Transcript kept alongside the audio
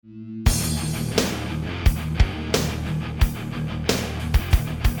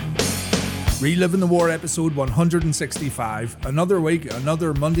Reliving the War episode 165. Another week,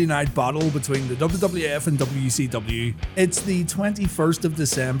 another Monday night battle between the WWF and WCW. It's the 21st of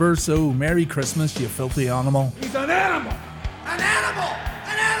December, so Merry Christmas, you filthy animal. He's an animal! An animal!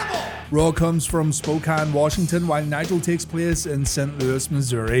 An animal! Raw comes from Spokane, Washington, while Nitro takes place in St. Louis,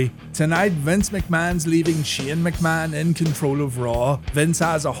 Missouri. Tonight, Vince McMahon's leaving Shane McMahon in control of Raw. Vince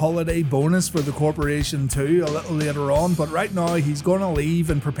has a holiday bonus for the corporation too, a little later on, but right now he's going to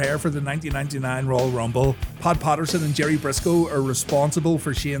leave and prepare for the 1999 Royal Rumble. Pat Patterson and Jerry Briscoe are responsible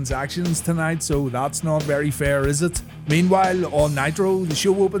for Shane's actions tonight, so that's not very fair, is it? Meanwhile, on Nitro, the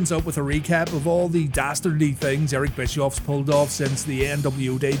show opens up with a recap of all the dastardly things Eric Bischoff's pulled off since the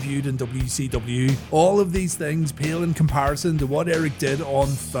NWO debuted in WCW. All of these things pale in comparison to what Eric did on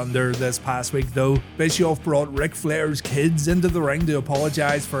Thunder this past week though. Bischoff brought Ric Flair's kids into the ring to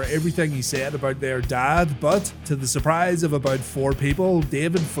apologise for everything he said about their dad, but to the surprise of about 4 people,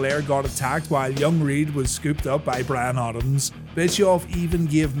 David Flair got attacked while young Reed was scooped up by Brian Adams. Bischoff even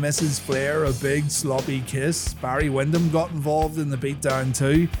gave Mrs. Flair a big sloppy kiss. Barry Windham got involved in the beatdown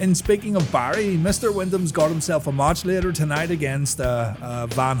too. And speaking of Barry, Mr. Windham's got himself a match later tonight against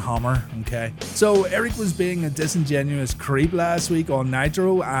Van Hammer. Okay, so Eric was being a disingenuous creep last week on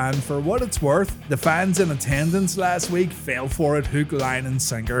Nitro, and for what it's worth, the fans in attendance last week fell for it hook, line and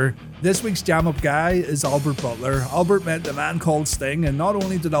sinker. This week's jam-up guy is Albert Butler. Albert met the man called Sting, and not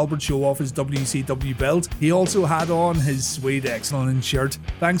only did Albert show off his WCW belt, he also had on his sweet excellent shirt.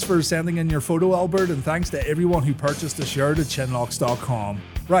 Thanks for sending in your photo, Albert, and thanks to everyone who purchased the shirt at chinlocks.com.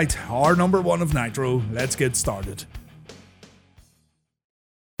 Right, our number 1 of Nitro, let's get started.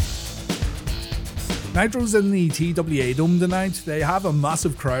 Nitro's in the TWA Dome tonight. They have a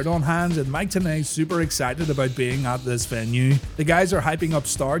massive crowd on hand, and Mike Tenay's super excited about being at this venue. The guys are hyping up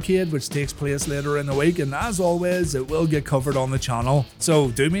Starrcade, which takes place later in the week, and as always, it will get covered on the channel. So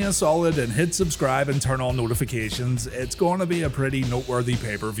do me a solid and hit subscribe and turn on notifications. It's going to be a pretty noteworthy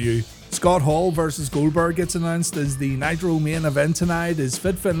pay-per-view. Scott Hall vs Goldberg gets announced as the Nitro main event tonight as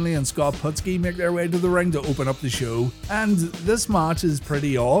Fit Finlay and Scott Putski make their way to the ring to open up the show. And this match is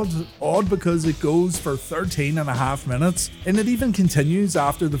pretty odd because it goes for 13.5 minutes, and it even continues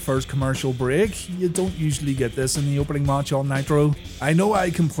after the first commercial break. You don't usually get this in the opening match on Nitro. I know I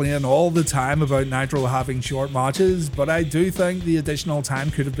complain all the time about Nitro having short matches, but I do think the additional time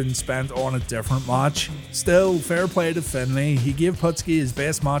could have been spent on a different match. Still, fair play to Finlay. He gave Putski his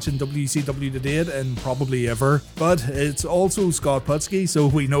best match in WCW to date and probably ever, but it's also Scott Putski, so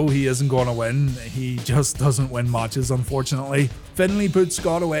we know he isn't going to win. He just doesn't win matches, unfortunately. Finlay put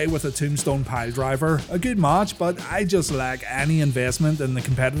Scott away with a tombstone piledriver. A good match, but I just lack any investment in the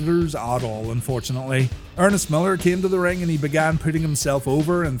competitors at all, unfortunately. Ernest Miller came to the ring and he began putting himself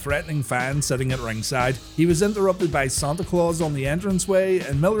over and threatening fans sitting at ringside. He was interrupted by Santa Claus on the entranceway,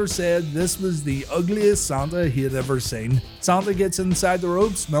 and Miller said this was the ugliest Santa he had ever seen. Santa gets inside the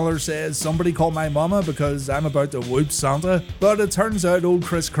ropes. Miller says, "Somebody call my mama because I'm about to whoop Santa." But it turns out old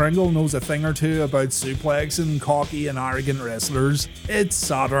Chris Kringle knows a thing or two about suplexing cocky and arrogant wrestlers. It's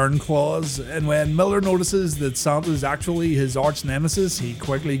Saturn Claus, and when Miller notices that Santa's actually his arch nemesis, he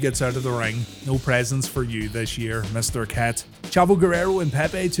quickly gets out of the ring. No presents for you this year, Mr. Cat. Chavo Guerrero and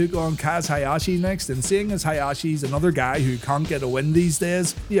Pepe took on Kaz Hayashi next, and seeing as Hayashi's another guy who can't get a win these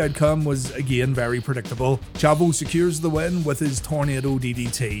days, the outcome was again very predictable. Chavo secures the win with his Tornado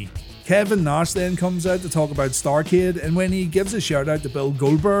DDT. Kevin Nash then comes out to talk about Starrcade, and when he gives a shout out to Bill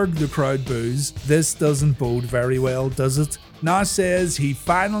Goldberg, the crowd boos. This doesn't bode very well, does it? Nash says he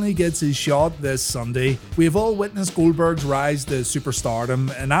finally gets his shot this Sunday. We have all witnessed Goldberg's rise to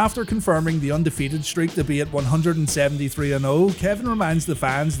superstardom, and after confirming the undefeated streak to be at 173-0, Kevin reminds the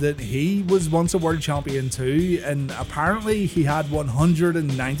fans that he was once a world champion too, and apparently he had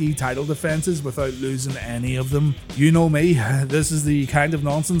 190 title defenses without losing any of them. You know me, this is the kind of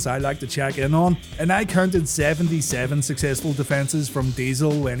nonsense I like to check in on, and I counted 77 successful defenses from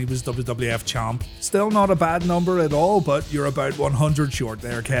Diesel when he was WWF champ. Still not a bad number at all, but you're about 100 short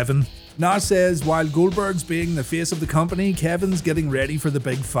there, Kevin. Nash says while Goldberg's being the face of the company, Kevin's getting ready for the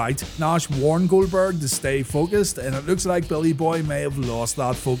big fight. Nash warned Goldberg to stay focused, and it looks like Billy Boy may have lost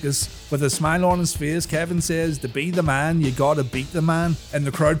that focus. With a smile on his face, Kevin says to be the man, you gotta beat the man, and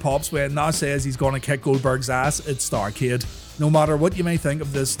the crowd pops when Nash says he's gonna kick Goldberg's ass at Starrcade. No matter what you may think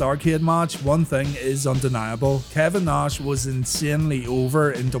of this Starrcade match, one thing is undeniable. Kevin Nash was insanely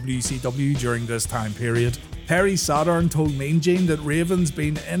over in WCW during this time period. Perry Saturn told Mean Gene that Raven's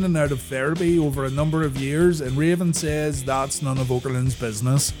been in and out of therapy over a number of years, and Raven says that's none of Okerlund's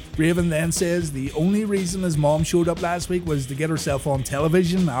business. Raven then says the only reason his mom showed up last week was to get herself on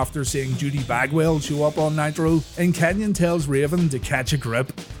television after seeing Judy Bagwell show up on Nitro, and Kenyon tells Raven to catch a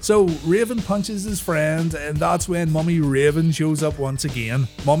grip. So Raven punches his friend, and that's when Mummy Raven shows up once again.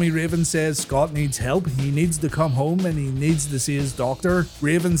 Mummy Raven says Scott needs help, he needs to come home and he needs to see his doctor.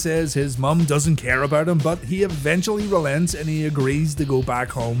 Raven says his mum doesn't care about him, but he eventually relents and he agrees to go back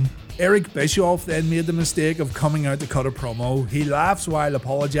home. Eric Bischoff then made the mistake of coming out to cut a promo. He laughs while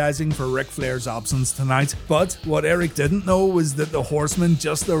apologising for Ric Flair's absence tonight, but what Eric didn't know was that the Horsemen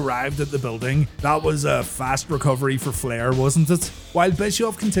just arrived at the building. That was a fast recovery for Flair, wasn't it? While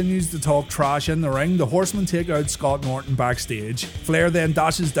Bischoff continues to talk trash in the ring, the Horsemen take out Scott Norton backstage. Flair then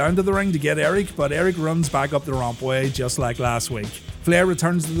dashes down to the ring to get Eric, but Eric runs back up the rampway just like last week. Flair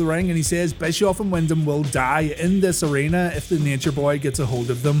returns to the ring and he says Bischoff and Wyndham will die in this arena if the Nature Boy gets a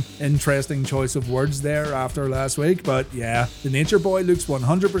hold of them. Interesting choice of words there after last week, but yeah, the Nature Boy looks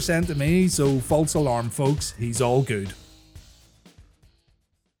 100% to me, so false alarm folks, he's all good.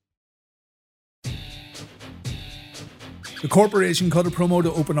 The corporation cut a promo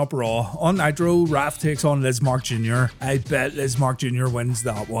to open up Raw. On Nitro, Wrath takes on Lizmark Jr. I bet Lizmark Jr. wins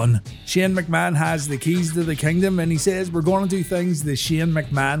that one. Shane McMahon has the keys to the kingdom and he says we're going to do things the Shane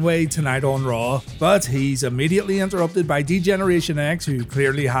McMahon way tonight on Raw. But he's immediately interrupted by D-Generation X, who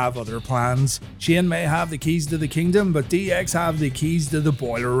clearly have other plans. Shane may have the keys to the kingdom, but DX have the keys to the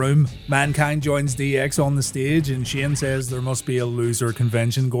boiler room. Mankind joins DX on the stage and Shane says there must be a loser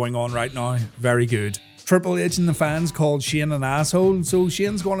convention going on right now. Very good. Triple H and the fans called Shane an asshole, so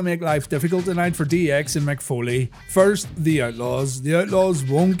Shane's going to make life difficult tonight for DX and Mick Foley. First, the Outlaws. The Outlaws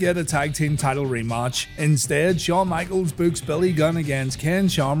won't get a tag team title rematch. Instead, Shawn Michaels books Billy Gunn against Ken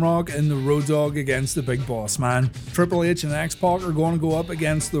Shamrock and the Road Dogg against the Big Boss Man. Triple H and X-Pac are going to go up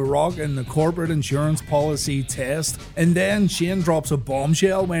against The Rock in the corporate insurance policy test. And then Shane drops a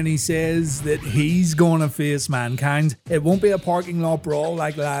bombshell when he says that he's going to face Mankind. It won't be a parking lot brawl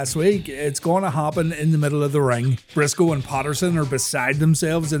like last week. It's going to happen in the middle of the ring. Briscoe and Patterson are beside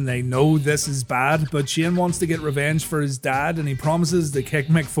themselves and they know this is bad, but Shane wants to get revenge for his dad and he promises to kick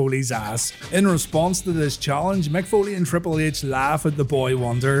Mick Foley's ass. In response to this challenge, Mick Foley and Triple H laugh at the boy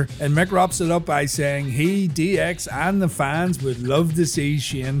wonder, and Mick wraps it up by saying he, DX, and the fans would love to see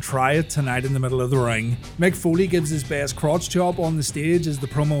Shane try it tonight in the middle of the ring. Mick Foley gives his best crotch chop on the stage as the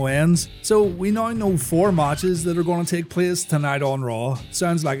promo ends, so we now know 4 matches that are going to take place tonight on Raw.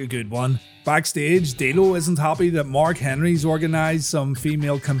 Sounds like a good one. Backstage, D'Lo isn't happy that Mark Henry's organised some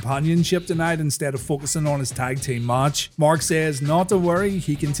female companionship tonight instead of focusing on his tag team match. Mark says not to worry,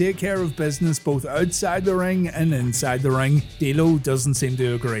 he can take care of business both outside the ring and inside the ring. D'Lo doesn't seem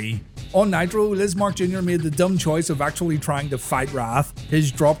to agree. On Nitro, Lizmark Jr. made the dumb choice of actually trying to fight Wrath.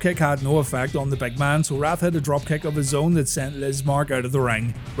 His dropkick had no effect on the big man, so Wrath had a dropkick of his own that sent Lizmark out of the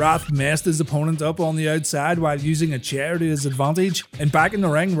ring. Wrath messed his opponent up on the outside while using a chair to his advantage, and back in the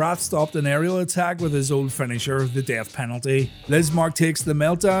ring, Wrath stopped an aerial attack with his old finisher, the death penalty. Lizmark takes the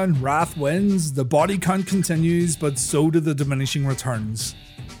meltdown, Wrath wins, the body count continues, but so do the diminishing returns.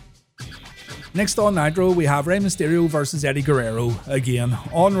 Next on Nitro, we have Rey Mysterio versus Eddie Guerrero. Again,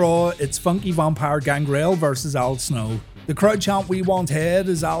 on Raw, it's Funky Vampire Gangrel versus Al Snow. The crowd chant "We want head"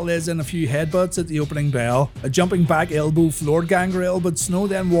 as Al lays in a few headbutts at the opening bell. A jumping back elbow floored Gangrel, but Snow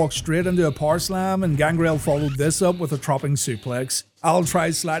then walked straight into a power slam and Gangrel followed this up with a dropping suplex. Al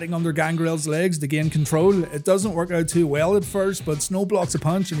tries sliding under Gangrel's legs to gain control. It doesn't work out too well at first, but Snow blocks a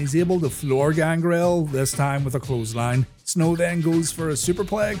punch and he's able to floor Gangrel, this time with a clothesline. Snow then goes for a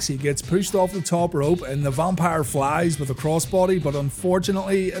superplex, he gets pushed off the top rope and the vampire flies with a crossbody, but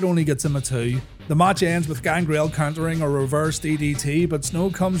unfortunately it only gets him a 2. The match ends with Gangrel countering a reverse DDT, but Snow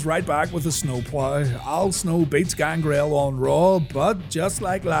comes right back with a snowplow. Al Snow beats Gangrel on Raw, but just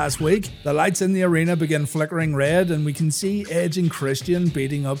like last week, the lights in the arena begin flickering red and we can see Edge and Christian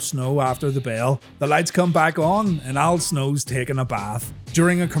beating up Snow after the bell. The lights come back on and Al Snow's taking a bath.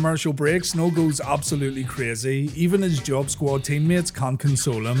 During a commercial break, Snow goes absolutely crazy. Even his Job Squad teammates can't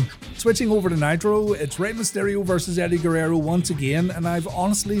console him. Switching over to Nitro, it's Rey Mysterio versus Eddie Guerrero once again, and I've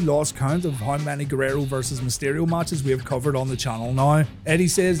honestly lost count of how many Guerrero versus Mysterio matches we have covered on the channel now. Eddie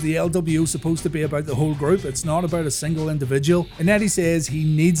says the LWO is supposed to be about the whole group, it's not about a single individual, and Eddie says he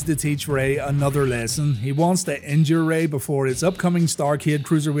needs to teach Rey another lesson. He wants to injure Rey before his upcoming Starrcade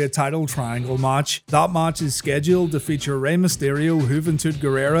Cruiserweight title triangle match. That match is scheduled to feature Rey Mysterio, Juventud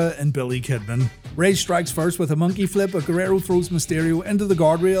Guerrera and Billy Kidman. Rey strikes first with a monkey flip, but Guerrero throws Mysterio into the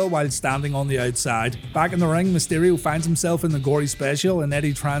guardrail while standing on the outside. Back in the ring, Mysterio finds himself in the gory special and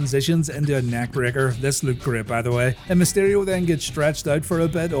Eddie transitions into a neckbreaker. This looked great, by the way. And Mysterio then gets stretched out for a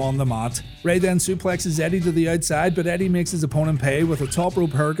bit on the mat. Rey then suplexes Eddie to the outside, but Eddie makes his opponent pay with a top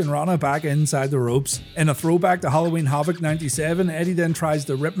rope Hurricane Rana back inside the ropes. In a throwback to Halloween Havoc 97, Eddie then tries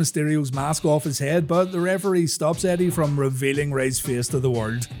to rip Mysterio's mask off his head, but the referee stops Eddie from revealing Rey's face to the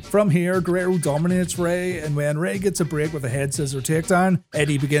world. From here, Guerrero dominates Rey, and when Rey gets a break with a head scissor takedown,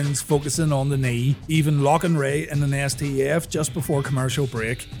 Eddie begins focusing on the knee, even locking Rey in an STF just before commercial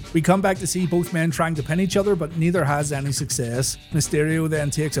break. We come back to see both men trying to pin each other, but neither has any success. Mysterio then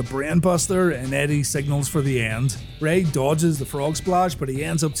takes a brainbuster, and Eddie signals for the end. Rey dodges the frog splash, but he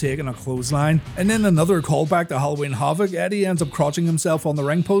ends up taking a clothesline. And then another callback to Halloween Havoc, Eddie ends up crouching himself on the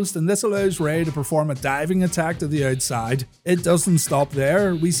ring post, and this allows Rey to perform a diving attack to the outside. It doesn't stop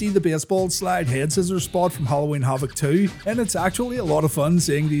there. We see the baseball slide head scissors spot from Halloween Havoc 2, and it's actually a lot of fun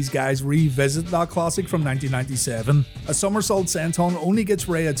seeing these guys revisit that classic from 1997. A somersault senton only gets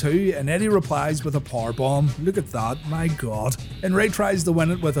Rey a 2, and Eddie replies with a powerbomb. Look at that, my god. And Rey tries to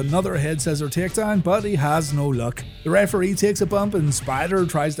win it with another head scissor takedown, but he has no luck. The referee takes a bump and Spider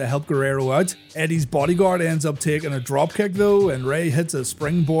tries to help Guerrero out. Eddie's bodyguard ends up taking a dropkick though, and Rey hits a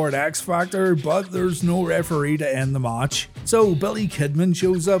springboard X-Factor, but there's no referee to end the match. So Billy Kidman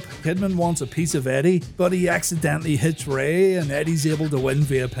shows up. Kidman wants a piece of Eddie, but he accidentally hits Rey, and Eddie's able to win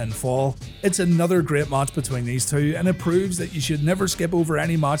via pinfall. It's another great match between these two, and it proves that you should never skip over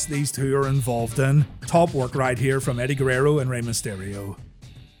any match these two are involved in. Top work right here from Eddie Guerrero and Rey Mysterio.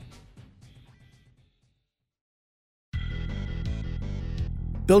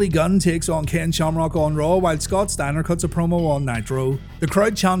 Billy Gunn takes on Ken Shamrock on Raw, while Scott Steiner cuts a promo on Nitro. The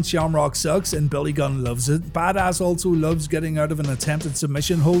crowd chants Shamrock sucks, and Billy Gunn loves it. Badass also loves getting out of an attempted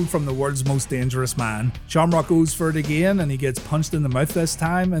submission hold from the world's most dangerous man. Shamrock goes for it again, and he gets punched in the mouth this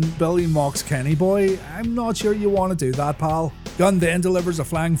time, and Billy mocks Kenny Boy. I'm not sure you want to do that, pal. Gunn then delivers a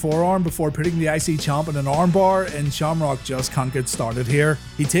flying forearm before putting the IC champ in an armbar, and Shamrock just can't get started here.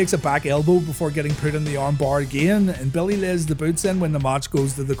 He takes a back elbow before getting put in the armbar again, and Billy lays the boots in when the match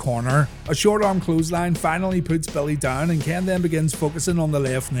goes to the corner. A short arm clothesline finally puts Billy down, and Ken then begins focusing on the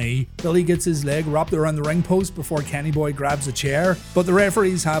left knee. Billy gets his leg wrapped around the ring post before Kenny Boy grabs a chair, but the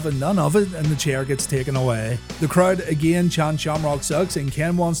referee's having none of it, and the chair gets taken away. The crowd again chants Shamrock sucks, and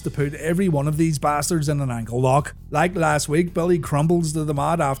Ken wants to put every one of these bastards in an ankle lock. Like last week, Billy crumbles to the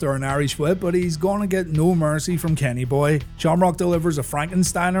mat after an Irish whip, but he's gonna get no mercy from Kenny Boy. Shamrock delivers a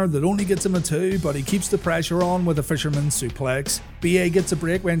Frankensteiner that only gets him a 2, but he keeps the pressure on with a fisherman's suplex. BA gets a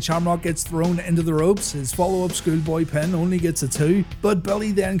break when Shamrock gets thrown into the ropes. His follow-up schoolboy pin only gets a 2, but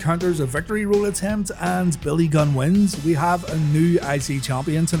Billy then counters a victory roll attempt, and Billy Gunn wins. We have a new IC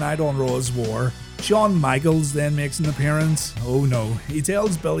champion tonight on Raw's War. Shawn Michaels then makes an appearance. Oh no, he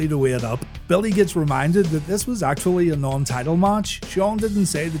tells Billy to wait up. Billy gets reminded that this was actually a non-title match. Shawn didn't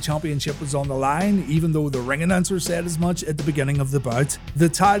say the championship was on the line, even though the ring announcer said as much at the beginning of the bout. The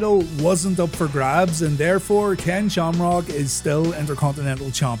title wasn't up for grabs, and therefore Ken Shamrock is still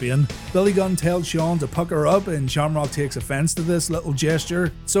Intercontinental Champion. Billy Gunn tells Shawn to pucker up, and Shamrock takes offense to this little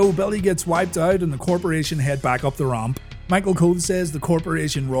gesture, so Billy gets wiped out and the corporation head back up the ramp. Michael Cole says the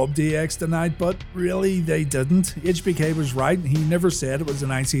corporation robbed DX tonight, but really they didn't. HBK was right, he never said it was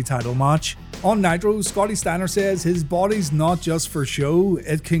an IC title match. On Nitro, Scotty Steiner says his body's not just for show,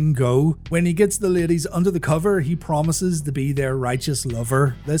 it can go. When he gets the ladies under the cover, he promises to be their righteous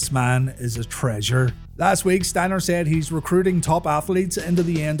lover. This man is a treasure. Last week, Steiner said he's recruiting top athletes into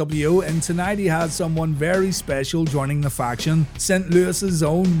the NWO, and tonight he has someone very special joining the faction, St. Louis's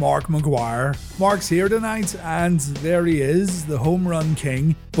own Mark McGuire. Mark's here tonight, and there he is, the home run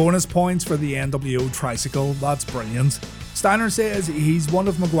king. Bonus points for the NWO tricycle, that's brilliant. Steiner says he's one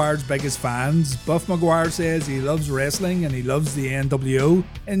of McGuire's biggest fans. Buff McGuire says he loves wrestling and he loves the NWO.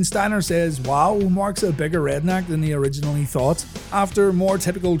 And Steiner says, wow, Mark's a bigger redneck than he originally thought. After more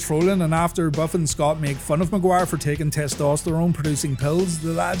typical trolling and after Buff and Scott make fun of McGuire for taking testosterone producing pills,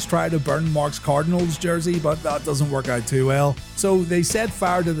 the lads try to burn Mark's Cardinals jersey, but that doesn't work out too well. So they set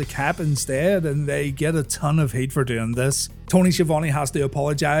fire to the cap instead, and they get a ton of hate for doing this. Tony Schiavone has to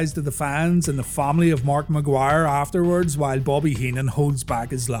apologise to the fans and the family of Mark McGuire afterwards, while Bobby Heenan holds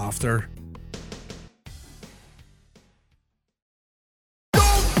back his laughter.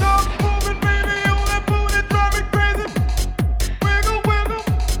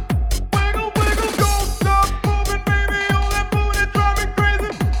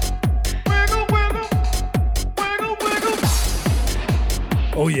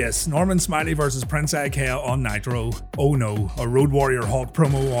 Oh yes, Norman Smiley versus Prince Ikea on Nitro. Oh no, a Road Warrior Hawk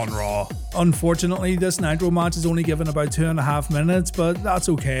promo on Raw. Unfortunately, this Nitro match is only given about 2.5 minutes, but that's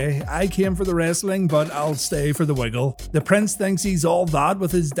okay. I came for the wrestling, but I'll stay for the wiggle. The Prince thinks he's all that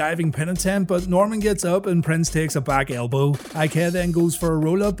with his diving pin attempt, but Norman gets up and Prince takes a back elbow. Ikea then goes for a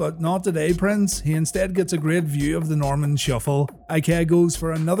roll-up, but not today, Prince. He instead gets a great view of the Norman shuffle. Ikea goes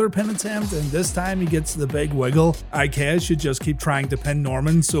for another pin attempt, and this time he gets the big wiggle. Ikea should just keep trying to pin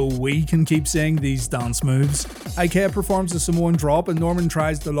Norman so we can keep seeing these dance moves. Ikea performs a Samoan drop and Norman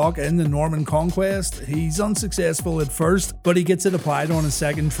tries to lock in the Norman Conquest. He's unsuccessful at first, but he gets it applied on his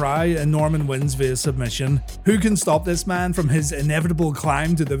second try and Norman wins via submission. Who can stop this man from his inevitable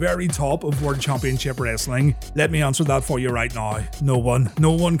climb to the very top of World Championship Wrestling? Let me answer that for you right now. No one.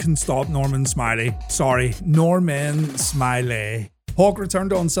 No one can stop Norman Smiley. Sorry, Norman Smiley. Hawk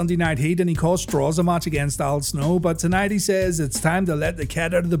returned on Sunday Night Heat and he caused Draws a match against Al Snow, but tonight he says it's time to let the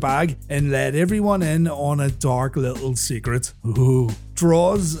cat out of the bag and let everyone in on a dark little secret. Ooh.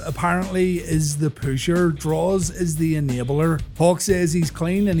 Draws apparently is the pusher, Draws is the enabler. Hawk says he's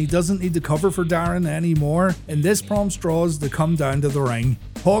clean and he doesn't need to cover for Darren anymore, and this prompts Draws to come down to the ring.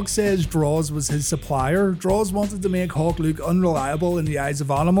 Hawk says Draws was his supplier. Draws wanted to make Hawk look unreliable in the eyes of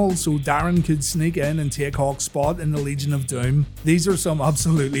animals so Darren could sneak in and take Hawk's spot in the Legion of Doom. These are some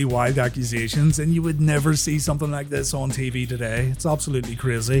absolutely wild accusations and you would never see something like this on TV today. It's absolutely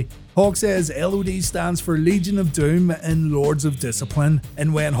crazy. Hawk says LOD stands for Legion of Doom and Lords of Discipline,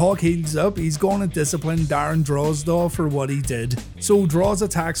 and when Hawk heals up, he's going to discipline Darren Drozdaw for what he did. So Draws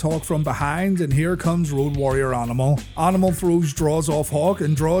attacks Hawk from behind, and here comes Road Warrior Animal. Animal throws Draws off Hawk,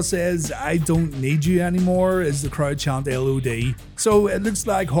 and Draws says, "I don't need you anymore," as the crowd chant LOD. So it looks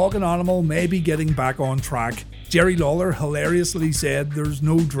like Hawk and Animal may be getting back on track. Jerry Lawler hilariously said there's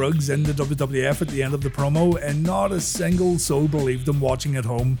no drugs in the WWF at the end of the promo, and not a single soul believed him watching at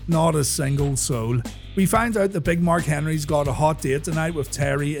home. Not a single soul. We find out that Big Mark Henry's got a hot date tonight with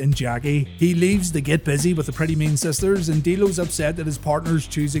Terry and Jackie. He leaves to get busy with the Pretty Mean Sisters, and D'Lo's upset that his partner's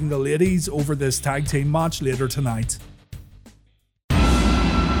choosing the ladies over this tag team match later tonight.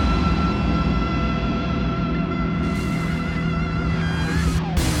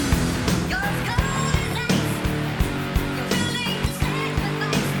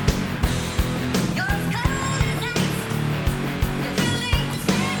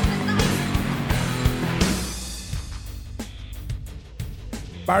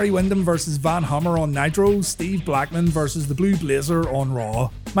 Barry Windham versus Van Hammer on Nitro, Steve Blackman versus the Blue Blazer on Raw.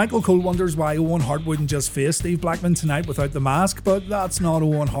 Michael Cole wonders why Owen Hart wouldn't just face Steve Blackman tonight without the mask, but that's not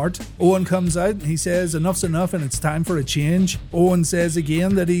Owen Hart. Owen comes out and he says enough's enough and it's time for a change. Owen says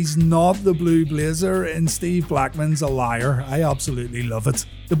again that he's not the Blue Blazer and Steve Blackman's a liar. I absolutely love it.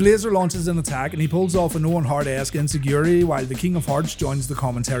 The Blazer launches an attack and he pulls off an Owen Hart-esque insecurity while the King of Hearts joins the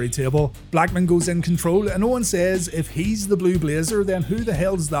commentary table. Blackman goes in control and Owen says if he's the Blue Blazer, then who the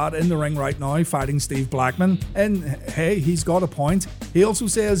hell's that in the ring right now fighting Steve Blackman? And hey, he's got a point. He also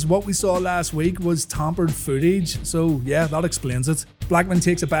says what we saw last week was tampered footage, so yeah, that explains it. Blackman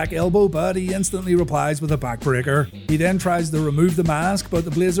takes a back elbow, but he instantly replies with a backbreaker. He then tries to remove the mask, but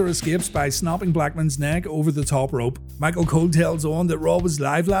the Blazer escapes by snapping Blackman's neck over the top rope. Michael Cole tells Owen that Raw was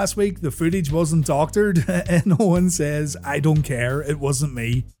live last week, the footage wasn't doctored, and Owen says, "I don't care, it wasn't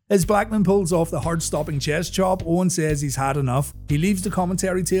me." As Blackman pulls off the heart-stopping chest chop, Owen says he's had enough. He leaves the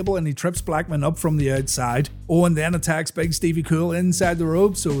commentary table and he trips Blackman up from the outside. Owen then attacks Big Stevie Cool inside the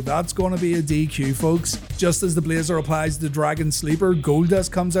rope, so that's going to be a DQ, folks. Just as the Blazer applies the Dragon Sleeper, Goldust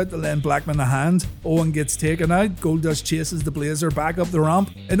comes out to lend Blackman a hand. Owen gets taken out, Goldust chases the Blazer back up the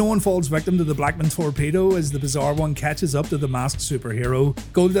ramp, and Owen falls victim to the Blackman Torpedo as the Bizarre One catches up to the masked superhero.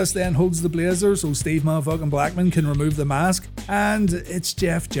 Goldust then holds the Blazer so Steve motherfucking Blackman can remove the mask, and it's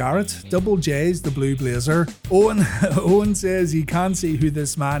Jeff Jarrett, Double J's the Blue Blazer. Owen says he can't see who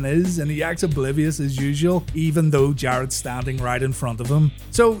this man is and he acts oblivious as usual, even though Jarrett's standing right in front of him.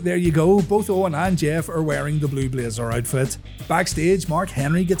 So there you go, both Owen and Jeff are wearing the Blue Blazer outfit. Backstage, Mark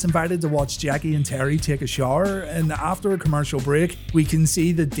Henry gets invited to watch Jackie and Terry take a shower, and after a commercial break, we can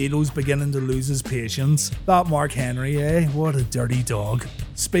see that D'Lo's beginning to lose his patience. That Mark Henry, eh? What a dirty dog.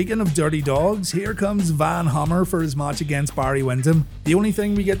 Speaking of dirty dogs, here comes Van Hammer for his match against Barry Windham. The only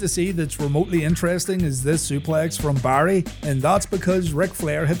thing we get get to see that's remotely interesting is this suplex from Barry, and that's because Ric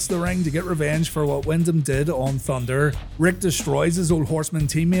Flair hits the ring to get revenge for what Wyndham did on Thunder. Rick destroys his old Horseman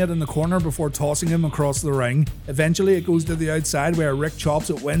teammate in the corner before tossing him across the ring. Eventually it goes to the outside where Rick chops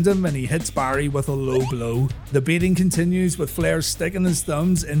at Wyndham and he hits Barry with a low blow. The beating continues with Flair sticking his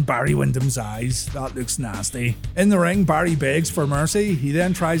thumbs in Barry Wyndham's eyes. That looks nasty. In the ring, Barry begs for mercy. He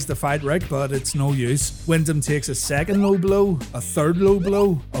then tries to fight Rick, but it's no use. Wyndham takes a second low blow, a third low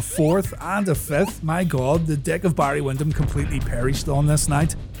blow, a fourth, and a fifth. My god, the dick of Barry Wyndham completely perished on this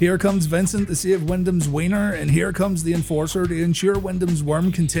night. Here comes Vincent to save Wyndham's wiener, and here comes the Enforcer to ensure Wyndham's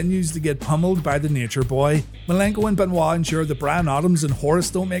worm continues to get pummeled by the Nature Boy. Malenko and Benoit ensure that Brian Adams and Horace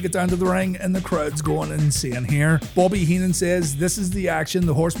don't make it down to the ring, and the crowd's going insane here. Bobby Heenan says this is the action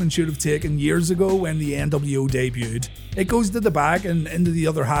the Horsemen should have taken years ago when the NWO debuted. It goes to the back and into the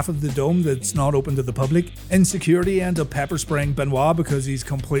other half of the dome that's not open to the public, and security end up pepper spraying Benoit because he's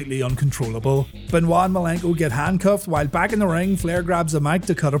completely uncontrollable. Benoit and Malenko get handcuffed while back in the ring, Flair grabs a mic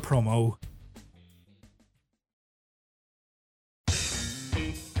to cut a promo.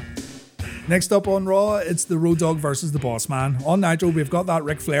 Next up on Raw, it's the Road Dogg versus the Boss Man. On Nitro, we've got that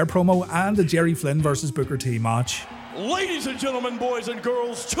Ric Flair promo and a Jerry Flynn versus Booker T match. Ladies and gentlemen, boys and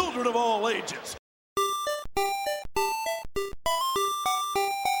girls, children of all ages.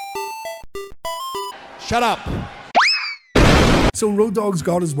 Shut up. So Road Dogg's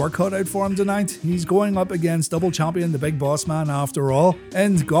got his work cut out for him tonight. He's going up against double champion the Big Boss Man after all.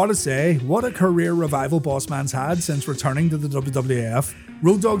 And gotta say, what a career revival Boss Man's had since returning to the WWF.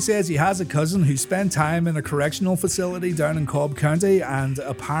 Road Dogg says he has a cousin who spent time in a correctional facility down in Cobb County, and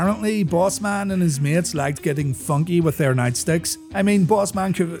apparently Boss Man and his mates liked getting funky with their nightsticks. I mean, Boss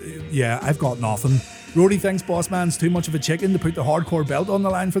Man could... yeah, I've got nothing. Roddy thinks Boss Man's too much of a chicken to put the hardcore belt on the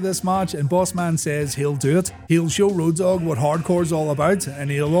line for this match, and Boss Man says he'll do it. He'll show Road Dogg what hardcore's all about, and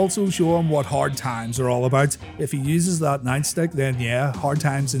he'll also show him what hard times are all about. If he uses that nightstick, then yeah, hard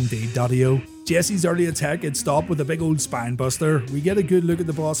times indeed, daddy-o. Jesse's early attack gets stopped with a big old spine buster. We get a good look at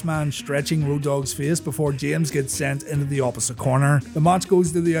the Boss Man stretching Road Dogg's face before James gets sent into the opposite corner. The match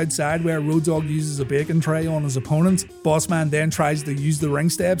goes to the outside where Road Dogg uses a bacon tray on his opponent. Boss Man then tries to use the ring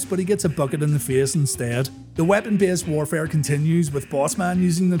steps, but he gets a bucket in the face instead. The weapon-based warfare continues with Boss Man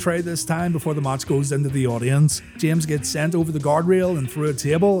using the tray this time before the match goes into the audience. James gets sent over the guardrail and through a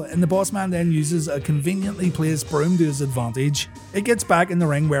table, and the Boss Man then uses a conveniently placed broom to his advantage. It gets back in the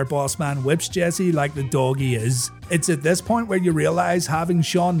ring where Boss Man whips Jesse like the dog he is. It's at this point where you realise having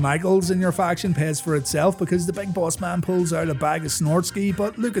Shawn Michaels in your faction pays for itself, because the Big Boss Man pulls out a bag of Snortski,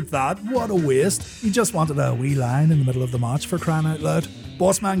 but look at that, what a waste. He just wanted a wee line in the middle of the match, for crying out loud.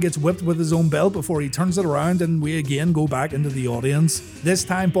 Boss Man gets whipped with his own belt before he turns it around, and we again go back into the audience. This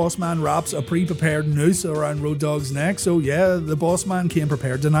time Boss Man wraps a pre-prepared noose around Road Dogg's neck, so yeah, the Boss Man came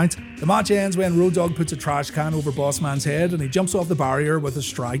prepared tonight. The match ends when Road Dogg puts a trash can over Boss Man's head and he jumps off the barrier with a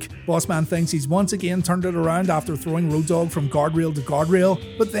strike. Boss Man thinks he's once again turned it around after throwing Road Dogg from guardrail to guardrail,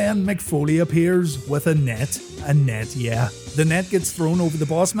 but then Mick Foley appears with a net. A net, yeah. The net gets thrown over the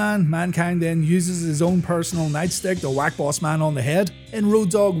Boss Man. Mankind then uses his own personal nightstick to whack Boss Man on the head, and Road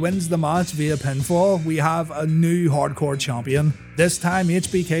Dogg wins the match via pinfall. We have a new hardcore champion. This time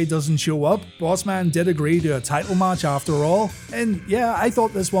HBK doesn't show up. Boss Man did agree to a title match after all, and yeah, I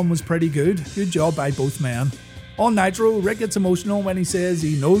thought this one was pretty good. Good job by both men. On Nitro, Rick gets emotional when he says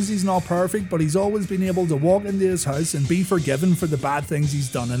he knows he's not perfect, but he's always been able to walk into his house and be forgiven for the bad things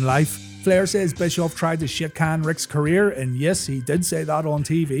he's done in life. Flair says Bischoff tried to shit-can Rick's career, and yes, he did say that on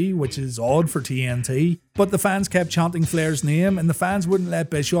TV, which is odd for TNT. But the fans kept chanting Flair's name, and the fans wouldn't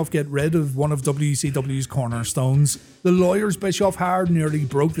let Bischoff get rid of one of WCW's cornerstones. The lawyers Bischoff hired nearly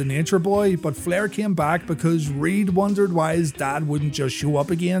broke the Nature Boy, but Flair came back because Reed wondered why his dad wouldn't just show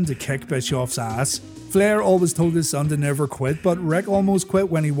up again to kick Bischoff's ass. Flair always told his son to never quit, but Rick almost quit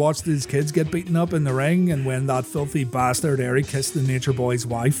when he watched his kids get beaten up in the ring and when that filthy bastard Eric kissed the Nature Boy's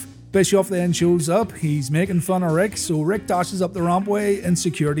wife. Bischoff then shows up, he's making fun of Rick, so Rick dashes up the rampway and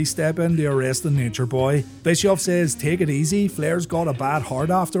security step in to arrest the Nature Boy. Bischoff says take it easy, Flair's got a bad heart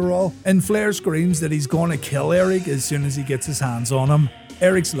after all, and Flair screams that he's gonna kill Eric as soon as he gets his hands on him.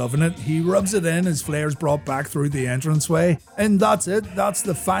 Eric's loving it, he rubs it in as Flair's brought back through the entranceway, and that's it, that's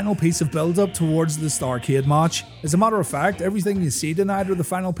the final piece of build-up towards the Starrcade match. As a matter of fact, everything you see tonight are the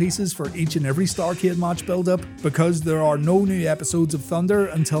final pieces for each and every Starrcade match build-up, because there are no new episodes of Thunder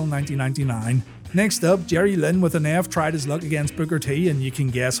until 1999. Next up, Jerry Lynn with an F tried his luck against Booker T, and you can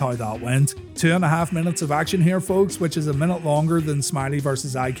guess how that went. 2.5 minutes of action here, folks, which is a minute longer than Smiley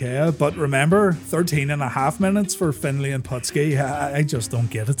vs Ikea, but remember, 13.5 minutes for Finlay and Putski. I just don't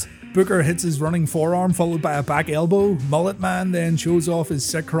get it. Booker hits his running forearm followed by a back elbow. Mullet Man then shows off his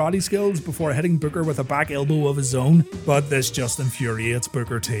sick karate skills before hitting Booker with a back elbow of his own, but this just infuriates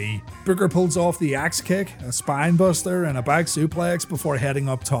Booker T. Booker pulls off the axe kick, a spine buster, and a back suplex before heading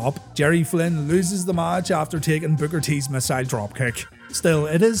up top. Jerry Flynn loses the match after taking Booker T's missile dropkick. Still,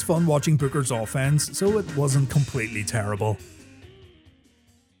 it is fun watching Booker's offense, so it wasn't completely terrible.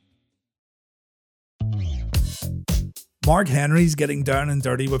 Mark Henry's getting down and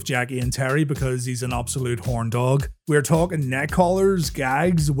dirty with Jackie and Terry because he's an absolute horn dog. We're talking neck collars,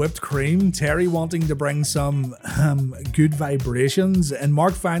 gags, whipped cream, Terry wanting to bring some good vibrations, and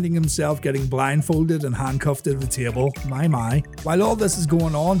Mark finding himself getting blindfolded and handcuffed to the table. My. While all this is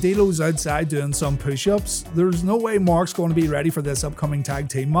going on, D'Lo's outside doing some push-ups. There's no way Mark's going to be ready for this upcoming tag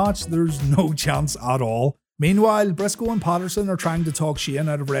team match. There's no chance at all. Meanwhile, Briscoe and Patterson are trying to talk Shane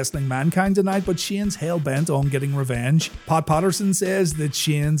out of wrestling Mankind tonight, but Shane's hell-bent on getting revenge. Pat Patterson says that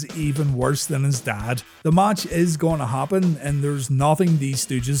Shane's even worse than his dad. The match is going to happen, and there's nothing these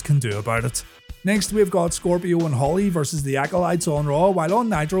stooges can do about it. Next, we've got Scorpio and Holly versus the Acolytes on Raw, while on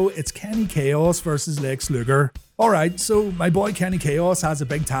Nitro, it's Kenny Chaos versus Lex Luger. Alright, so my boy Kenny Chaos has a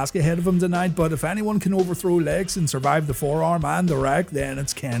big task ahead of him tonight, but if anyone can overthrow Lex and survive the forearm and the wreck, then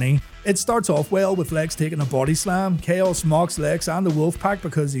it's Kenny. It starts off well with Lex taking a body slam. Chaos mocks Lex and the Wolfpac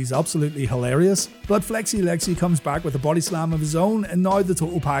because he's absolutely hilarious, but Flexi Lexi comes back with a body slam of his own, and now the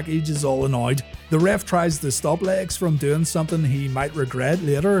total package is all annoyed. The ref tries to stop Lex from doing something he might regret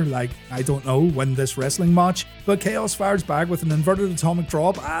later, like, I don't know, win this wrestling match, but Chaos fires back with an inverted atomic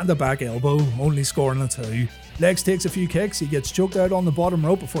drop and a back elbow, only scoring a 2. Lex takes a few kicks, he gets choked out on the bottom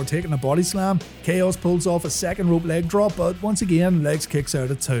rope before taking a body slam. Chaos pulls off a second rope leg drop, but once again, Lex kicks out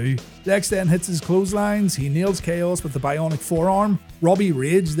at 2. Lex then hits his clotheslines, he nails Chaos with the bionic forearm. Robbie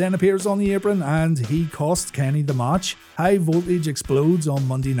Rage then appears on the apron and he costs Kenny the match. High voltage explodes on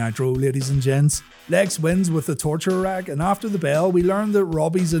Monday Nitro, ladies and gents. Lex wins with the torture rack, and after the bell, we learn that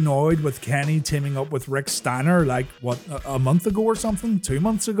Robbie's annoyed with Kenny teaming up with Rick Steiner a month ago or something? 2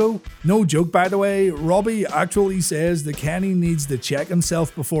 months ago? No joke, by the way. Robbie actually says that Kenny needs to check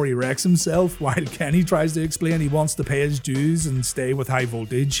himself before he wrecks himself, while Kenny tries to explain he wants to pay his dues and stay with High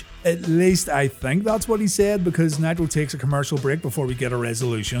Voltage. At least I think that's what he said, because Nitro takes a commercial break before we get a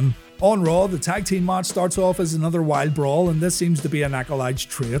resolution. On Raw, the tag team match starts off as another wild brawl, and this seems to be an Acolyte's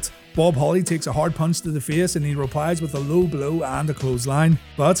trait. Bob Holly takes a hard punch to the face and he replies with a low blow and a clothesline,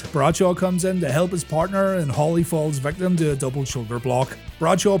 but Bradshaw comes in to help his partner and Holly falls victim to a double shoulder block.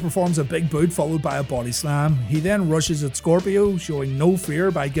 Bradshaw performs a big boot followed by a body slam. He then rushes at Scorpio, showing no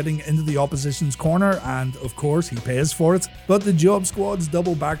fear by getting into the opposition's corner, and of course he pays for it. But the Job Squad's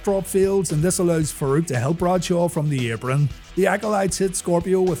double backdrop fails, and this allows Farouk to help Bradshaw from the apron. The Acolytes hit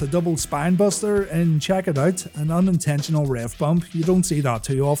Scorpio with a double spine buster, and check it out, an unintentional ref bump. You don't see that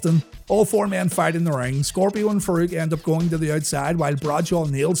too often. All 4 men fight in the ring. Scorpio and Farouk end up going to the outside while Bradshaw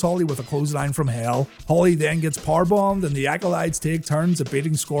nails Holly with a clothesline from hell. Holly then gets powerbombed and the Acolytes take turns at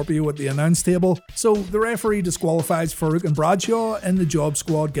beating Scorpio at the announce table. So the referee disqualifies Farouk and Bradshaw and the Job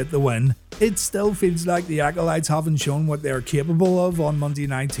Squad get the win. It still feels like the Acolytes haven't shown what they're capable of on Monday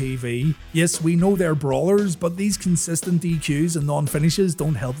Night TV. Yes, we know they're brawlers, but these consistent DQs and non-finishes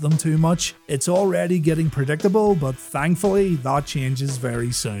don't help them too much. It's already getting predictable, but thankfully that changes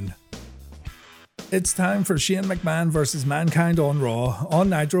very soon. It's time for Shane McMahon versus Mankind on Raw. On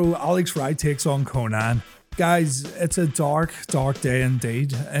Nitro, Alex Wright takes on Conan. Guys, it's a dark, dark day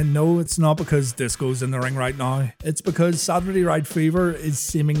indeed. And no, it's not because Disco's in the ring right now. It's because Saturday Night Fever is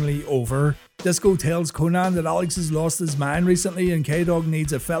seemingly over. Disco tells Conan that Alex has lost his mind recently and K-Dog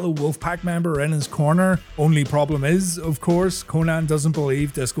needs a fellow Wolfpac member in his corner. Only problem is, of course, Conan doesn't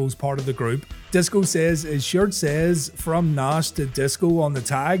believe Disco's part of the group. Disco says his shirt says from Nash to Disco on the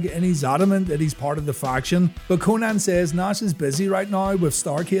tag, and he's adamant that he's part of the faction. But Conan says Nash is busy right now with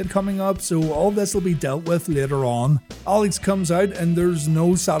Starrcade coming up, so all this will be dealt with later on. Alex comes out and there's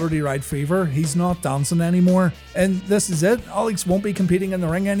no Saturday Night Fever. He's not dancing anymore. And this is it. Alex won't be competing in the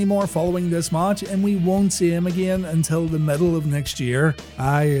ring anymore following this match, and we won't see him again until the middle of next year.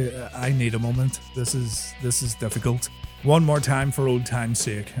 I need a moment. This is difficult. One more time for old time's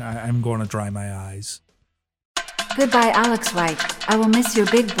sake. I'm going to dry my eyes. Goodbye, Alex Wright. I will miss your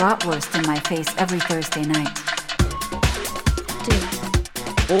big bratwurst in my face every Thursday night.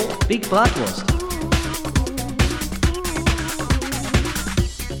 Oh, big bratwurst.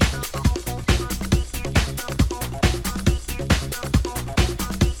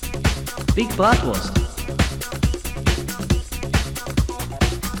 Big bratwurst.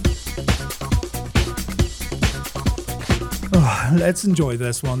 let's enjoy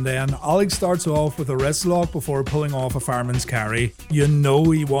this one then. Alex starts off with a wrist lock before pulling off a fireman's carry. You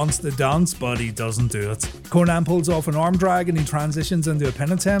know he wants to dance, but he doesn't do it. Konnan pulls off an arm drag and he transitions into a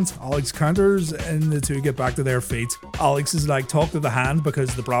pin attempt. Alex counters and the two get back to their feet. Alex is like talk to the hand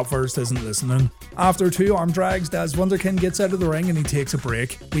because the bratwurst isn't listening. After 2 arm drags, Das Wunderkind gets out of the ring and he takes a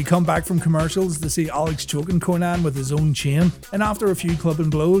break. We come back from commercials to see Alex choking Konnan with his own chain, and after a few clubbing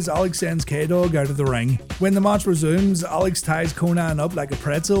blows, Alex sends K-Dog out of the ring. When the match resumes, Alex ties Konnan up like a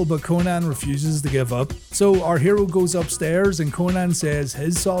pretzel, but Konnan refuses to give up. So our hero goes upstairs and Konnan says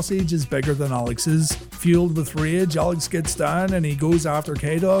his sausage is bigger than Alex's. Fueled with rage, Alex gets down and he goes after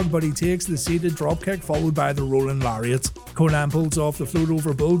K-Dog, but he takes the seated dropkick followed by the rolling lariat. Konnan pulls off the float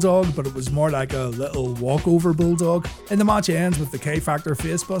over bulldog, but it was more like a little walkover bulldog. And the match ends with the K-Factor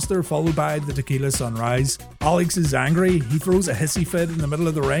facebuster followed by the tequila sunrise. Alex is angry, he throws a hissy fit in the middle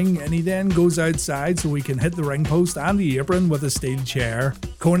of the ring and he then goes outside so he can hit the ring post and the apron with a steel chair.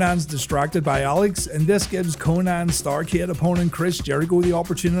 Konnan's distracted by Alex, and this gives Konnan's Starrcade opponent Chris Jericho the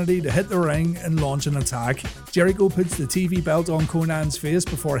opportunity to hit the ring and launch an attack. Jericho puts the TV belt on Konnan's face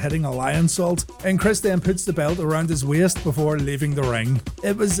before hitting a lion salt, and Chris then puts the belt around his waist before leaving the ring.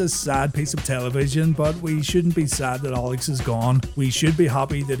 It was a sad piece of television, but we shouldn't be sad that Alex is gone. We should be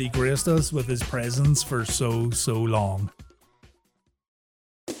happy that he graced us with his presence for so long.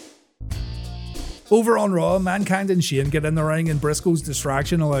 Over on Raw, Mankind and Shane get in the ring and Briscoe's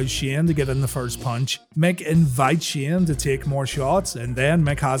distraction allows Shane to get in the first punch. Mick invites Shane to take more shots and then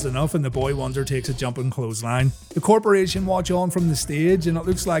Mick has enough and the Boy Wonder takes a jumping clothesline. The corporation watch on from the stage and it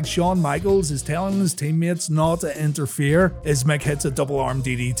looks like Shawn Michaels is telling his teammates not to interfere as Mick hits a double arm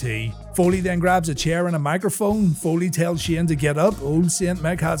DDT. Foley then grabs a chair and a microphone. Foley tells Shane to get up. Old Saint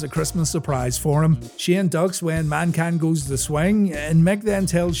Mick has a Christmas surprise for him. Shane ducks when Mankind goes to swing, and Mick then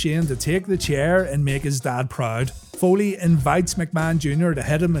tells Shane to take the chair and make his dad proud. Foley invites McMahon Jr. to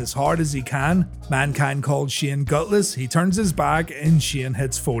hit him as hard as he can. Mankind calls Shane gutless, he turns his back and Shane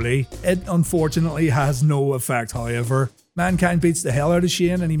hits Foley. It unfortunately has no effect, however. Mankind beats the hell out of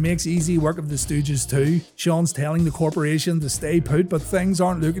Shane and he makes easy work of the Stooges too. Shawn's telling the corporation to stay put, but things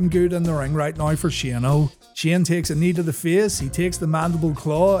aren't looking good in the ring right now for Shane-O. Shane takes a knee to the face, he takes the mandible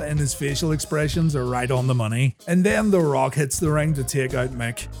claw and his facial expressions are right on the money. And then The Rock hits the ring to take out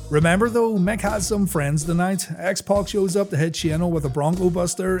Mick. Remember though, Mick has some friends tonight. X-Pac shows up to hit Shane-O with a Bronco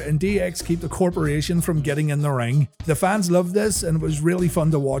Buster and DX keep the corporation from getting in the ring. The fans loved this and it was really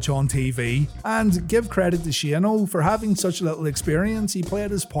fun to watch on TV. And give credit to Shane-O for having such little experience, he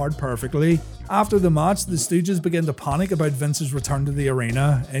played his part perfectly. After the match, the Stooges begin to panic about Vince's return to the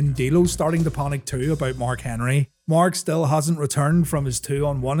arena, and D'Lo's starting to panic too about Mark Henry. Mark still hasn't returned from his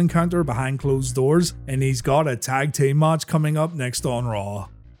 2-on-1 encounter behind closed doors, and he's got a tag team match coming up next on Raw.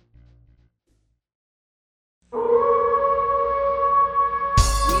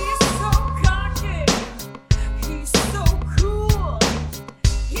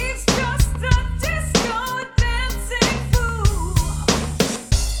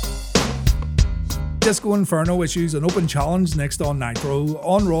 Disco Inferno issues an open challenge next on Nitro.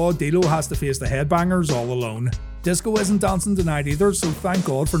 On Raw, D'Lo has to face the Headbangers all alone. Disco isn't dancing tonight either, so thank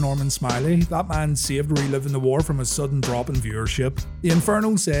God for Norman Smiley. That man saved Reliving the War from a sudden drop in viewership. The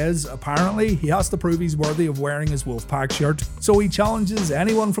Inferno says, apparently, he has to prove he's worthy of wearing his Wolfpac shirt, so he challenges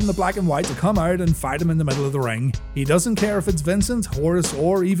anyone from the Black and White to come out and fight him in the middle of the ring. He doesn't care if it's Vincent, Horace,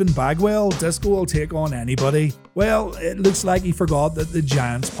 or even Bagwell, Disco will take on anybody. Well, it looks like he forgot that the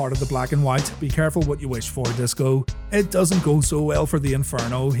Giant's part of the Black and White. Be careful what you wish for, Disco. It doesn't go so well for the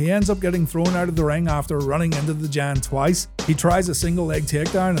Inferno. He ends up getting thrown out of the ring after running into the Giant twice. He tries a single leg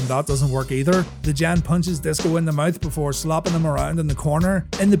takedown and that doesn't work either. The Giant punches Disco in the mouth before slapping him around in the corner,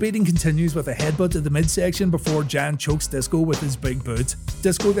 and the beating continues with a headbutt to the midsection before Giant chokes Disco with his big boot.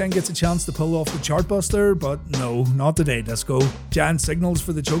 Disco then gets a chance to pull off the Chartbuster, but no, not today, Disco. Giant signals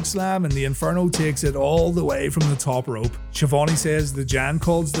for the chokeslam and the Inferno takes it all the way from the top rope. Schiavone says the Giant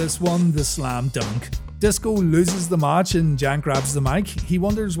calls this one the slam dunk. Disco loses the match and Giant grabs the mic. He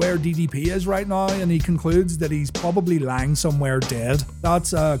wonders where DDP is right now and he concludes that he's probably lying somewhere dead.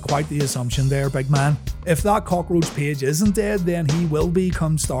 That's quite the assumption there, big man. If that cockroach Page isn't dead, then he will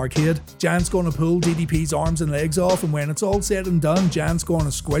become Starrcade. Giant's gonna pull DDP's arms and legs off, and when it's all said and done, Giant's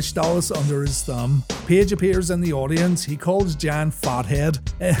gonna squish Dallas under his thumb. Page appears in the audience, he calls Giant fathead,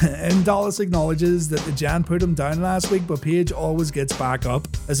 and Dallas acknowledges that the Giant put him down last week, but Page always gets back up.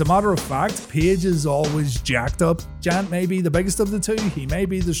 As a matter of fact, Page is always jacked up. Giant may be the biggest of the two, he may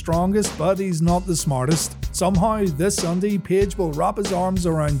be the strongest, but he's not the smartest. Somehow, this Sunday, Page will wrap his arms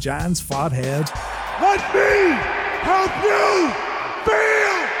around Giant's fat head. Let me help you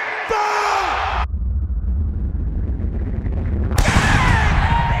feel the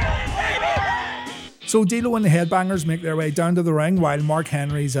So D'Lo and the Headbangers make their way down to the ring while Mark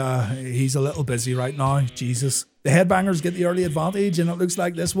Henry's he's a little busy right now, Jesus. The Headbangers get the early advantage and it looks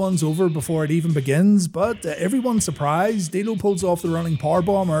like this one's over before it even begins, but everyone's surprised. D'Lo pulls off the running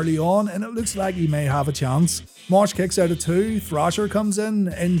powerbomb early on and it looks like he may have a chance. Mosh kicks out of 2, Thrasher comes in,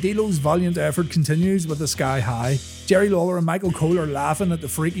 and D'Lo's valiant effort continues with the sky high. Jerry Lawler and Michael Cole are laughing at the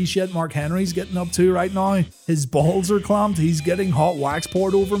freaky shit Mark Henry's getting up to right now. His balls are clamped, he's getting hot wax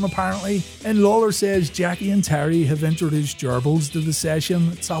poured over him apparently, and Lawler says Jackie and Terry have introduced gerbils to the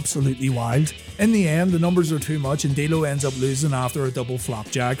session. It's absolutely wild. In the end, the numbers are too much and D'Lo ends up losing after a double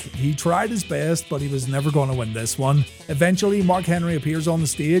flapjack. He tried his best, but he was never going to win this one. Eventually, Mark Henry appears on the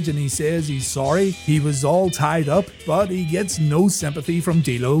stage and he says he's sorry. He was all tied up, but he gets no sympathy from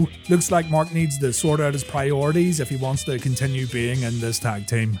D'Lo. Looks like Mark needs to sort out his priorities if he wants to continue being in this tag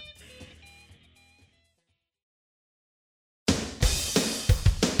team.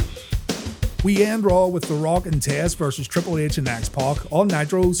 We end Raw with The Rock and Test versus Triple H and X-Pac. On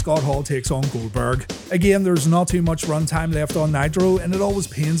Nitro, Scott Hall takes on Goldberg. Again, there's not too much runtime left on Nitro, and it always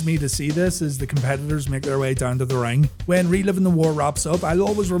pains me to see this as the competitors make their way down to the ring. When Reliving the War wraps up, I'll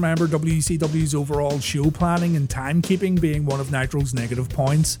always remember WCW's overall show planning and timekeeping being one of Nitro's negative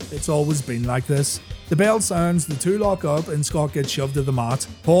points. It's always been like this. The bell sounds, the two lock up, and Scott gets shoved to the mat.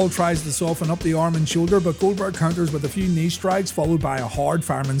 Paul tries to soften up the arm and shoulder, but Goldberg counters with a few knee strikes followed by a hard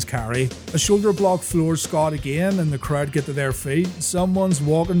fireman's carry. A shoulder block floors Scott again, and the crowd get to their feet. Someone's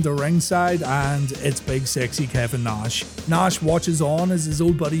walking to ringside, and it's big sexy Kevin Nash. Nash watches on as his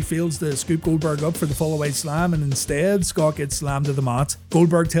old buddy fails to scoop Goldberg up for the fall-away slam, and instead, Scott gets slammed to the mat.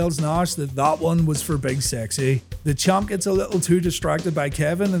 Goldberg tells Nash that one was for big sexy. The champ gets a little too distracted by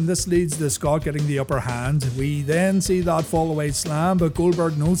Kevin, and this leads to Scott getting the upper hand. We then see that fall-away slam, but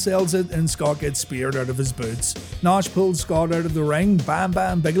Goldberg no-sells it, and Scott gets speared out of his boots. Nash pulls Scott out of the ring. Bam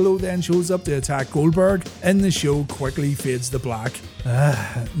Bam Bigelow then shows up to attack Goldberg, and the show quickly fades to black.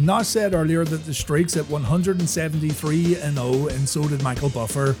 Nash said earlier that the streak's at 173-0, and so did Michael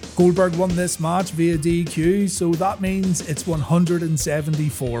Buffer. Goldberg won this match via DQ, so that means it's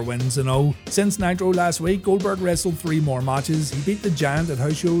 174 wins in 0. Since Nitro last week, Goldberg wrestled 3 more matches. He beat the Giant at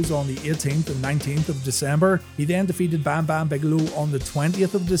house shows on the 18th and 19th of December. He then defeated Bam Bam Bigelow on the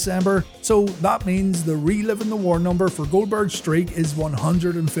 20th of December. So that means the Reliving the War number for Goldberg's streak is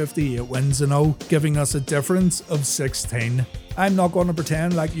 158 wins in 0, giving us a difference of 16. I'm not going to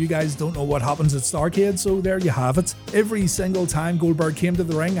pretend like you guys don't know what happens at Starrcade, so there you have it. Every single time Goldberg came to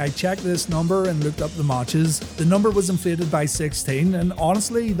the ring, I checked this number and looked up the matches. The number was inflated by 16, and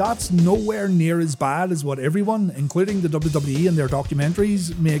honestly, that's nowhere near as bad as what everyone, including the WWE and their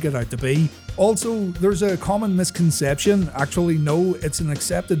documentaries, make it out to be. Also, there's a common misconception, actually no, it's an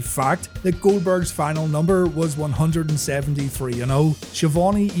accepted fact, that Goldberg's final number was 173-0.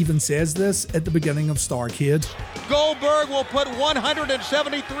 Shivani even says this at the beginning of Starrcade. Goldberg will put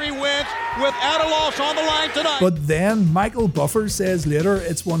 173 wins without a loss on the line tonight. But then Michael Buffer says later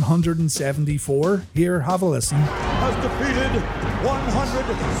it's 174. Here, have a listen. Has defeated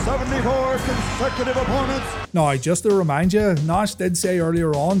 174 consecutive opponents. Now, just to remind you, Nash did say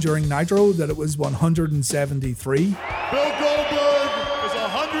earlier on during Nitro that it was 173. Bill Goldberg is 173-0.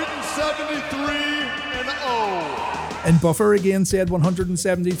 And Buffer again said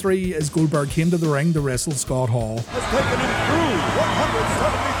 173 as Goldberg came to the ring to wrestle Scott Hall. Has taken him through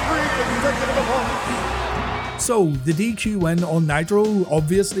 173 consecutive opponents. So, the DQ win on Nitro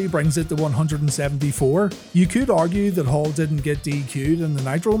obviously brings it to 174. You could argue that Hall didn't get DQ'd in the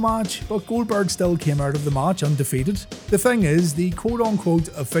Nitro match, but Goldberg still came out of the match undefeated. The thing is, the quote-unquote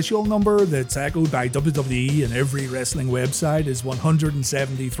official number that's echoed by WWE and every wrestling website is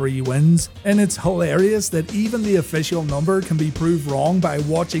 173 wins, and it's hilarious that even the official number can be proved wrong by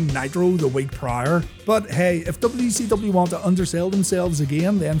watching Nitro the week prior. But hey, if WCW want to undersell themselves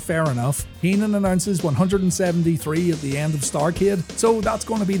again, then fair enough. Heenan announces 173 at the end of Starrcade, so that's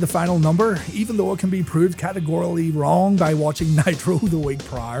going to be the final number, even though it can be proved categorically wrong by watching Nitro the week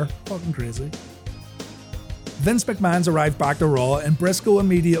prior. Fucking crazy. Vince McMahon's arrived back to Raw, and Briscoe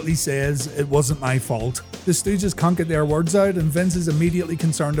immediately says it wasn't my fault. The Stooges can't get their words out, and Vince is immediately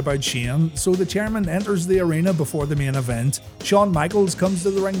concerned about Shane, so the chairman enters the arena before the main event. Shawn Michaels comes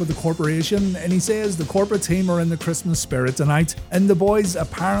to the ring with the corporation, and he says the corporate team are in the Christmas spirit tonight, and the boys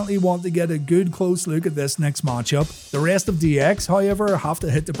apparently want to get a good close look at this next matchup. The rest of DX, however, have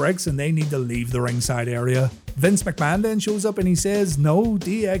to hit the bricks and they need to leave the ringside area. Vince McMahon then shows up and he says, no,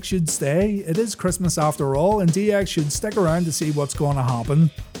 DX should stay. It is Christmas after all, and DX should stick around to see what's going to happen.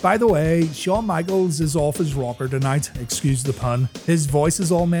 By the way, Shawn Michaels is off his rocker tonight, excuse the pun. His voice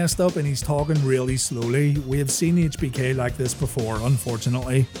is all messed up and he's talking really slowly. We have seen HBK like this before,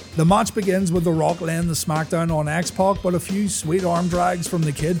 unfortunately. The match begins with The Rock laying the smackdown on X-Pac, but a few sweet arm drags from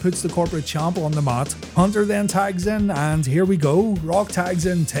the Kid puts the corporate champ on the mat. Hunter then tags in, and here we go. Rock tags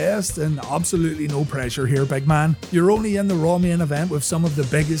in Test, and absolutely no pressure here, big man. You're only in the Raw main event with some of the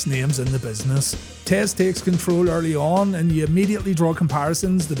biggest names in the business. Test takes control early on, and you immediately draw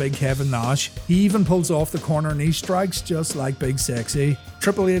comparisons to Big Kevin Nash. He even pulls off the corner knee strikes just like Big Sexy.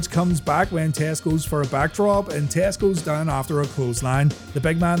 Triple H comes back when Test goes for a backdrop, and Test goes down after a clothesline. The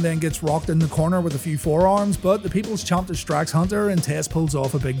big man then gets rocked in the corner with a few forearms, but the People's Champ distracts Hunter and Test pulls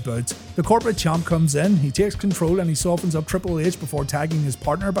off a big boot. The corporate champ comes in, he takes control and he softens up Triple H before tagging his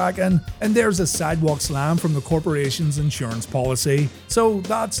partner back in, and there's a sidewalk slam from the corporation's insurance policy. So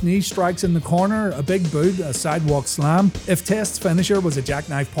that's knee strikes in the corner, a big boot, a sidewalk slam. If Test's finisher was a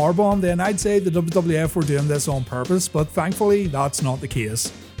jackknife powerbomb, then I'd say the WWF were doing this on purpose, but thankfully that's not the case.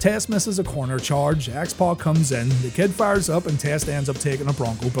 Test misses a corner charge, X-Pac comes in, the Kid fires up and Test ends up taking a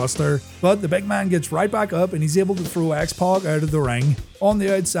Bronco Buster. But the big man gets right back up and he's able to throw X-Pac out of the ring. On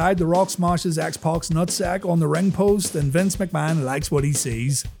the outside, The Rock smashes X-Pac's nutsack on the ring post and Vince McMahon likes what he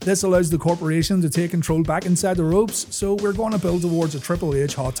sees. This allows the corporation to take control back inside the ropes, so we're going to build towards a Triple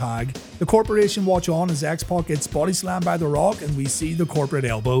H hot tag. The corporation watch on as X-Pac gets body slammed by The Rock and we see the corporate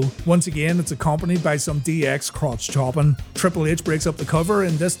elbow. Once again, it's accompanied by some DX crotch chopping. Triple H breaks up the cover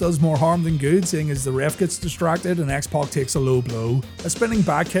and this does more harm than good, seeing as the ref gets distracted and X-Pac takes a low blow. A spinning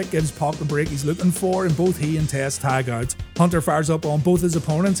back kick gives Pac the break he's looking for and both he and Test tag out. Hunter fires up on both his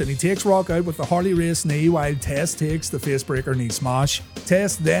opponents and he takes Rock out with the Harley Race knee while Test takes the facebreaker knee smash.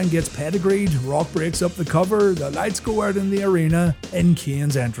 Test then gets pedigreed, Rock breaks up the cover, the lights go out in the arena, and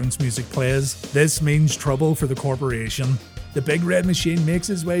Kane's entrance music plays. This means trouble for the corporation. The Big Red Machine makes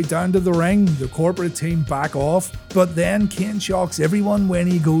his way down to the ring, the corporate team back off, but then Kane shocks everyone when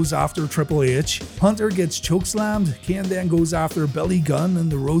he goes after Triple H. Hunter gets chokeslammed, Kane then goes after Billy Gunn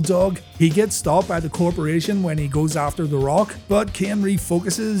and the Road Dogg. He gets stopped by the corporation when he goes after The Rock, but Kane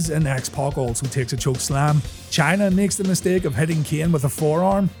refocuses and X-Pac also takes a chokeslam. Chyna makes the mistake of hitting Kane with a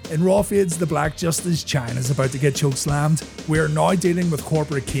forearm, and Raw fades to black just as Chyna's about to get chokeslammed. We're now dealing with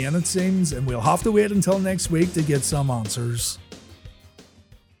corporate Kane it seems, and we'll have to wait until next week to get some answers.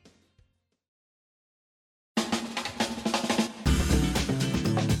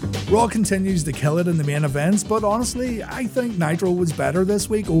 Raw continues to kill it in the main events, but honestly, I think Nitro was better this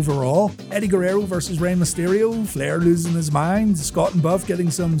week overall. Eddie Guerrero versus Rey Mysterio, Flair losing his mind, Scott and Buff getting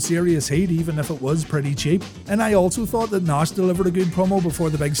some serious heat even if it was pretty cheap, and I also thought that Nash delivered a good promo before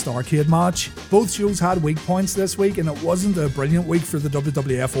the big Starrcade match. Both shows had weak points this week and it wasn't a brilliant week for the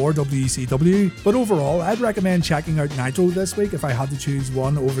WWF or WCW, but overall I'd recommend checking out Nitro this week if I had to choose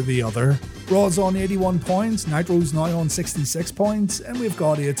one over the other. Raw's on 81 points, Nitro's now on 66 points, and we've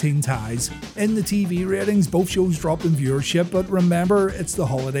got 18 ties. In the TV ratings, both shows dropped in viewership, but remember, it's the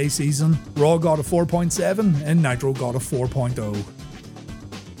holiday season. Raw got a 4.7 and Nitro got a 4.0.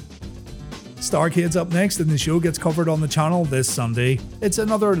 Starrcade's up next and the show gets covered on the channel this Sunday. It's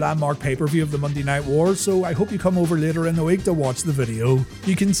another landmark pay-per-view of the Monday Night Wars, so I hope you come over later in the week to watch the video.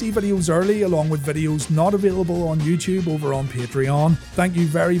 You can see videos early along with videos not available on YouTube over on Patreon. Thank you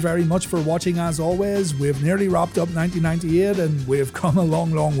very, very much for watching as always. We've nearly wrapped up 1998 and we've come a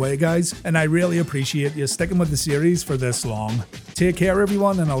long way guys, and I really appreciate you sticking with the series for this long. Take care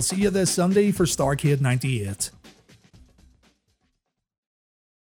everyone and I'll see you this Sunday for Starrcade 98.